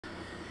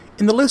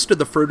In the list of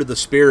the fruit of the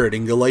Spirit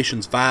in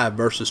Galatians 5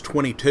 verses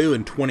 22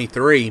 and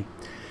 23,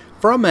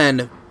 from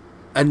an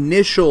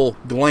initial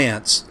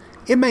glance,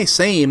 it may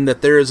seem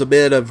that there is a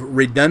bit of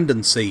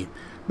redundancy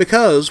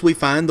because we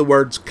find the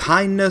words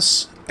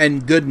kindness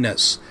and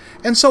goodness.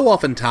 And so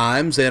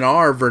oftentimes in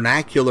our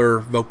vernacular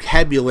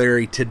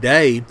vocabulary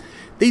today,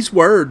 these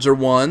words are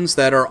ones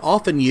that are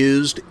often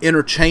used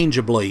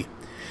interchangeably.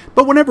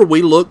 But whenever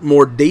we look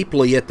more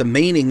deeply at the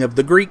meaning of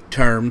the Greek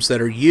terms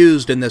that are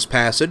used in this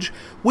passage,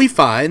 we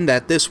find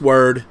that this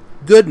word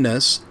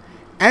goodness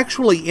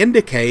actually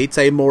indicates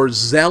a more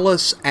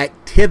zealous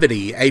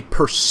activity, a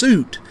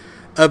pursuit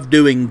of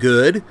doing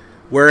good,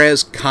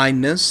 whereas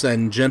kindness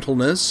and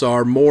gentleness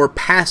are more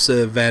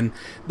passive, and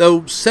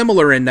though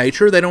similar in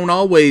nature, they're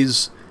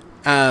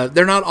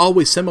not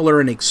always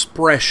similar in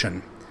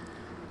expression.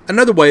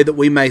 Another way that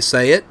we may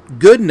say it,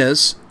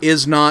 goodness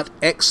is not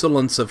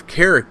excellence of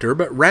character,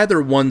 but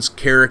rather one's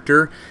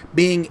character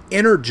being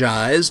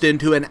energized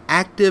into an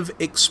active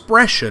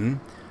expression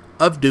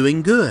of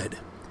doing good.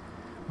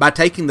 By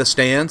taking the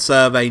stance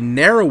of a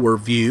narrower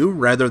view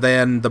rather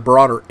than the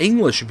broader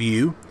English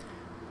view,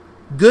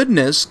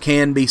 goodness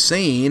can be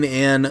seen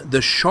in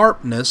the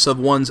sharpness of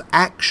one's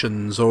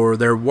actions or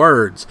their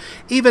words,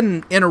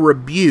 even in a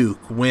rebuke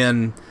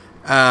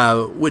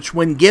which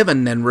when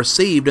given and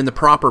received in the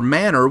proper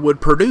manner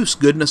would produce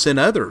goodness in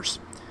others.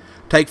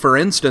 Take for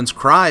instance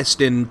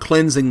Christ in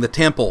cleansing the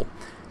temple,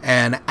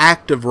 an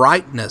act of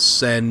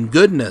rightness and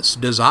goodness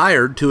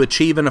desired to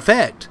achieve an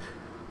effect,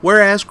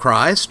 whereas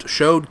Christ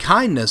showed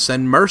kindness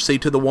and mercy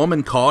to the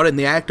woman caught in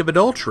the act of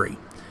adultery.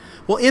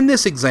 Well, in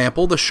this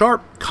example, the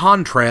sharp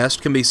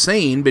contrast can be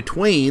seen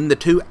between the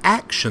two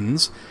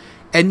actions,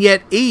 and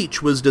yet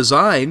each was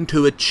designed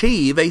to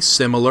achieve a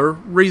similar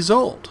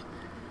result.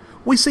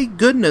 We see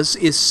goodness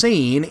is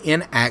seen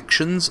in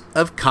actions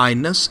of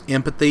kindness,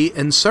 empathy,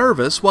 and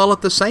service, while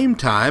at the same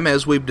time,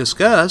 as we've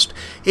discussed,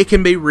 it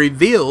can be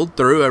revealed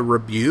through a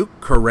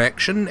rebuke,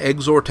 correction,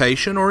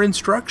 exhortation, or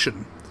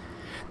instruction.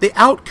 The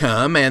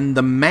outcome and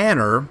the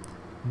manner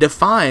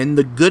define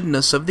the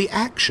goodness of the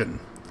action.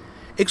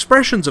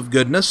 Expressions of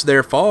goodness,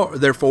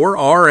 therefore,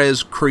 are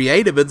as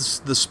creative as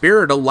the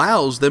Spirit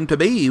allows them to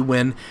be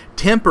when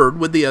tempered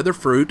with the other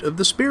fruit of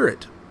the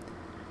Spirit.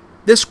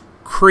 This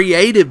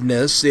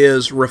creativeness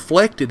is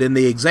reflected in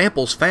the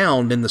examples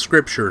found in the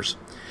Scriptures.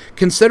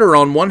 Consider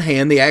on one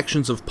hand the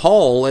actions of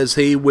Paul as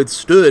he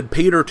withstood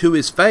Peter to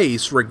his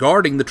face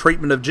regarding the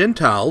treatment of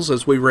Gentiles,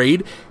 as we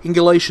read in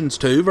Galatians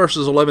 2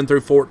 verses 11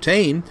 through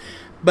 14.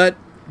 But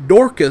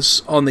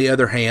Dorcas, on the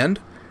other hand,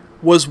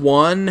 was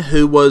one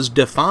who was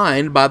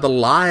defined by the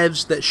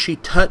lives that she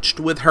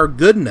touched with her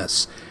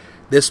goodness,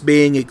 this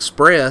being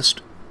expressed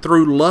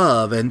through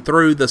love and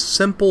through the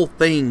simple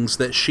things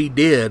that she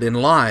did in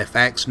life,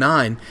 Acts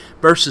 9,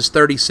 verses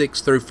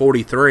 36 through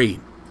 43.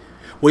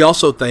 We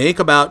also think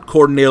about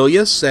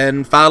Cornelius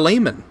and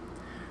Philemon.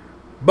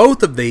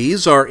 Both of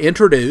these are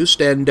introduced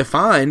and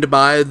defined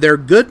by their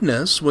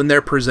goodness when they're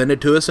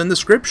presented to us in the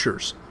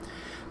Scriptures.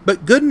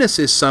 But goodness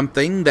is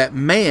something that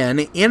man,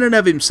 in and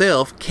of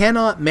himself,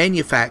 cannot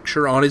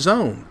manufacture on his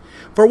own.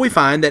 For we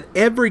find that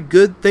every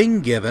good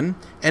thing given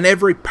and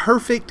every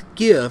perfect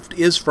gift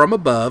is from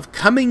above,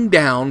 coming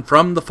down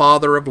from the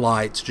Father of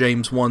lights,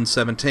 James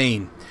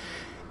 1:17.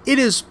 It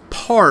is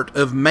part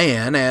of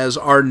man, as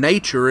our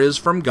nature is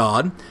from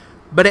God,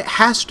 but it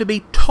has to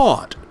be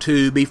taught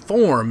to be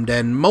formed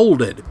and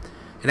molded,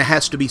 and it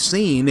has to be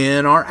seen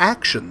in our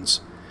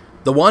actions.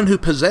 The one who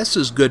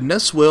possesses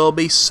goodness will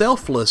be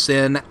selfless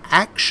in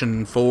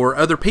action for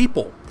other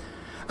people.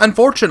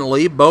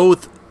 Unfortunately,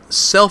 both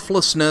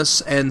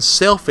selflessness and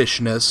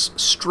selfishness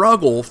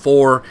struggle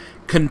for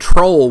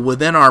control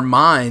within our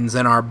minds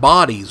and our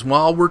bodies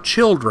while we're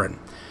children.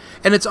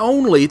 And it's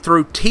only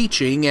through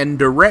teaching and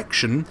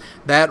direction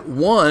that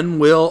one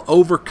will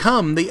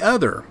overcome the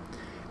other.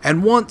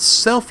 And once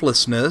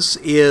selflessness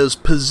is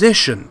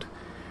positioned,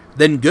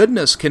 then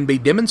goodness can be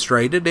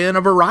demonstrated in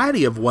a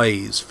variety of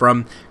ways,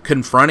 from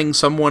confronting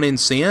someone in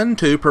sin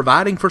to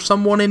providing for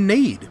someone in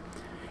need.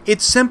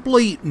 It's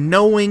simply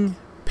knowing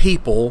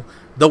people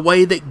the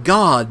way that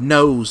God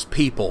knows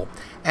people,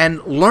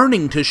 and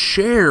learning to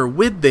share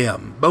with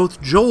them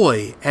both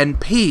joy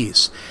and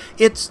peace.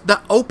 It's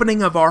the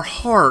opening of our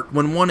heart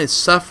when one is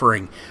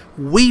suffering,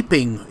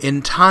 weeping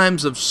in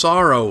times of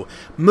sorrow,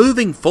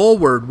 moving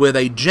forward with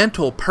a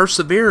gentle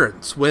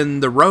perseverance when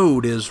the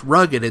road is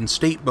rugged and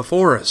steep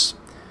before us.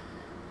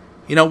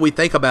 You know, we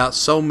think about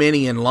so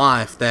many in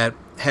life that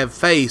have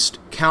faced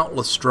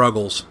countless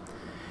struggles.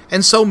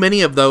 And so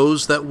many of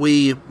those that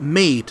we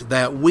meet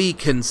that we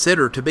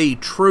consider to be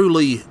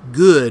truly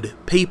good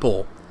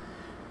people,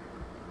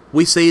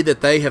 we see that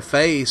they have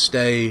faced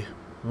a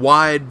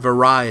wide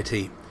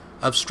variety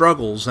of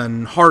struggles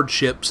and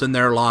hardships in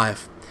their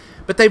life.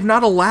 But they've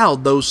not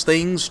allowed those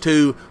things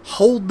to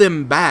hold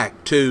them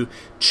back, to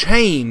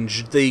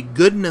change the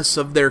goodness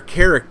of their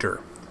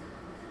character.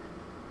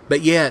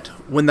 But yet,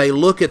 when they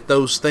look at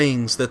those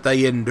things that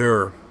they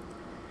endure,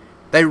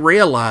 they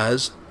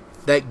realize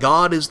that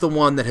God is the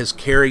one that has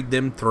carried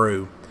them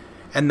through.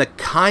 and the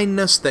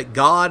kindness that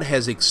God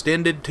has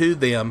extended to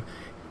them,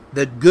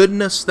 the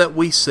goodness that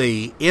we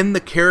see in the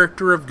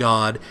character of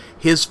God,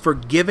 His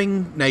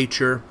forgiving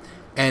nature,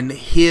 and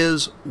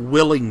His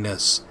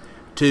willingness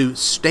to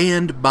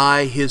stand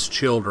by His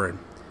children,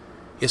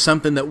 is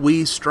something that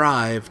we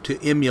strive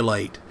to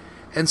emulate.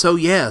 And so,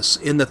 yes,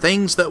 in the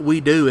things that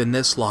we do in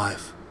this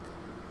life,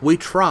 we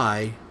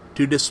try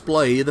to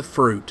display the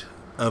fruit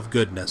of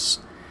goodness.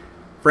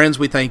 Friends,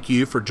 we thank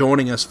you for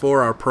joining us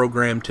for our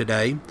program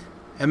today,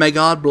 and may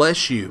God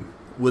bless you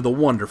with a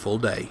wonderful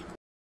day.